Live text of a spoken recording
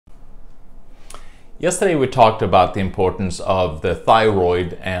Yesterday we talked about the importance of the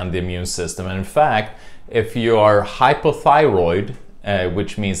thyroid and the immune system. And in fact, if you are hypothyroid,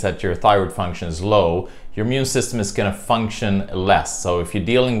 which means that your thyroid function is low, your immune system is going to function less. So if you're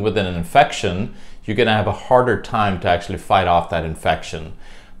dealing with an infection, you're going to have a harder time to actually fight off that infection.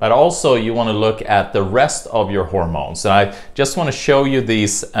 But also you want to look at the rest of your hormones. And I just want to show you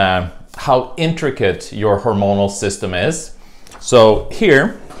these, how intricate your hormonal system is. So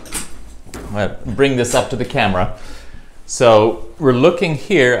here, I'm going to bring this up to the camera. So we're looking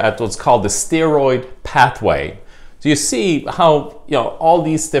here at what's called the steroid pathway. So you see how, all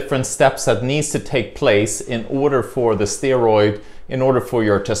these different steps that needs to take place in order for the steroid, in order for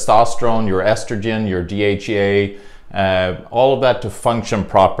your testosterone, your estrogen, your DHEA, all of that to function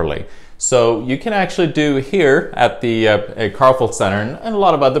properly. So you can actually do here at the Karlfeldt Center and a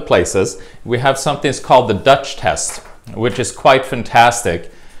lot of other places, we have something called the Dutch test, which is quite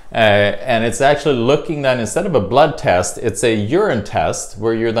fantastic. And it's actually looking then, instead of a blood test, it's a urine test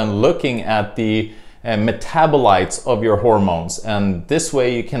where you're then looking at the metabolites of your hormones. And this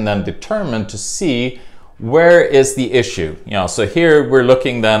way you can then determine to see where is the issue. So here we're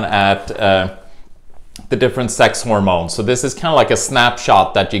looking then at the different sex hormones. So this is kind of like a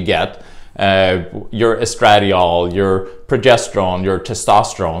snapshot that you get. Your estradiol, your progesterone, your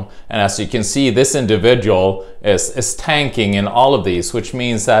testosterone, and as you can see, this individual is tanking in all of these, which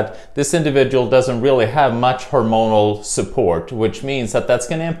means that this individual doesn't really have much hormonal support, which means that that's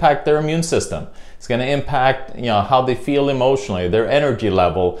going to impact their immune system. It's going to impact how they feel emotionally, their energy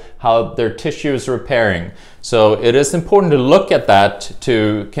level, how their tissue is repairing. So it is important to look at that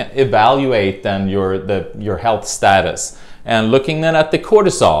to evaluate then your health status. And looking then at the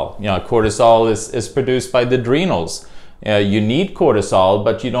cortisol, cortisol is produced by the adrenals. You need cortisol,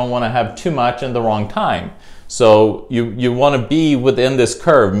 but you don't want to have too much in the wrong time. So you want to be within this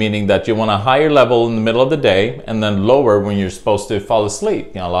curve, meaning that you want a higher level in the middle of the day and then lower when you're supposed to fall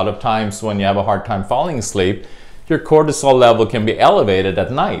asleep. A lot of times when you have a hard time falling asleep, your cortisol level can be elevated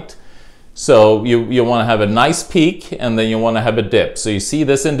at night. So you want to have a nice peak and then you want to have a dip. So you see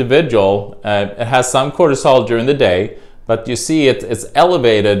this individual, it has some cortisol during the day, but you see it's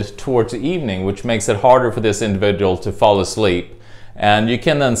elevated towards the evening, which makes it harder for this individual to fall asleep. And you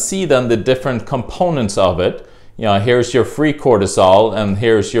can then see then the different components of it. Here's your free cortisol and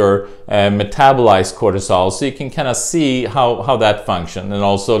here's your metabolized cortisol. So you can kind of see how that functions. And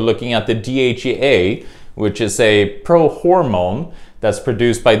also looking at the DHEA, which is a pro-hormone that's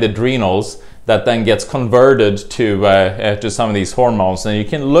produced by the adrenals that then gets converted to some of these hormones. And you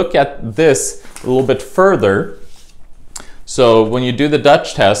can look at this a little bit further. So when you do the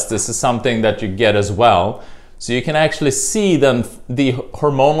Dutch test, this is something that you get as well. So you can actually see then the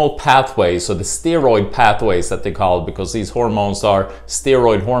hormonal pathways, so the steroid pathways that they call it, because these hormones are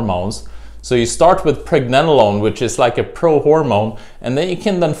steroid hormones. So you start with pregnenolone, which is like a pro-hormone, and then you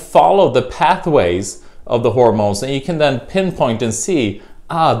can then follow the pathways of the hormones, and you can then pinpoint and see,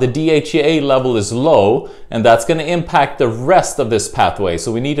 the DHEA level is low, and that's going to impact the rest of this pathway.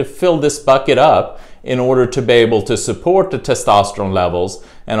 So we need to fill this bucket up in order to be able to support the testosterone levels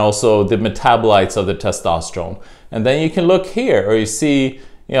and also the metabolites of the testosterone. And then you can look here, or you see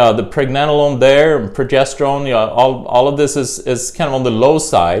the pregnenolone there, and progesterone, all of this is kind of on the low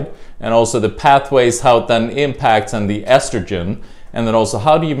side, and also the pathways, how it then impacts on the estrogen, and then also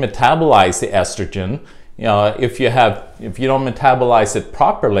how do you metabolize the estrogen. If you don't metabolize it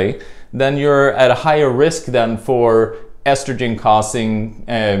properly, then you're at a higher risk then for estrogen causing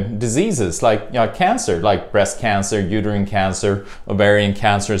diseases like cancer, like breast cancer, uterine cancer, ovarian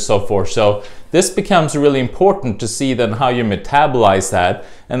cancer, and so forth. So this becomes really important to see then how you metabolize that,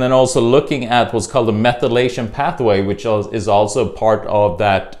 and then also looking at what's called the methylation pathway, which is also part of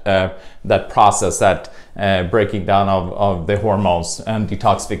that process, that breaking down of the hormones and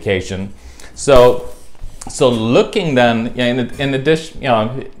detoxification. So looking then, in addition,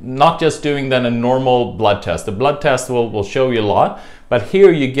 not just doing then a normal blood test. The blood test will show you a lot, but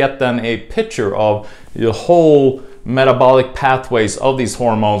here you get then a picture of the whole metabolic pathways of these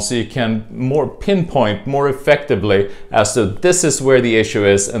hormones, so you can pinpoint more effectively as to this is where the issue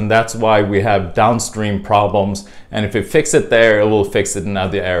is, and that's why we have downstream problems. And if you fix it there, it will fix it in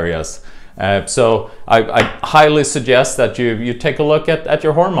other areas. So I highly suggest that you take a look at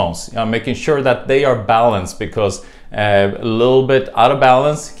your hormones, making sure that they are balanced, because a little bit out of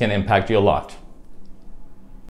balance can impact you a lot.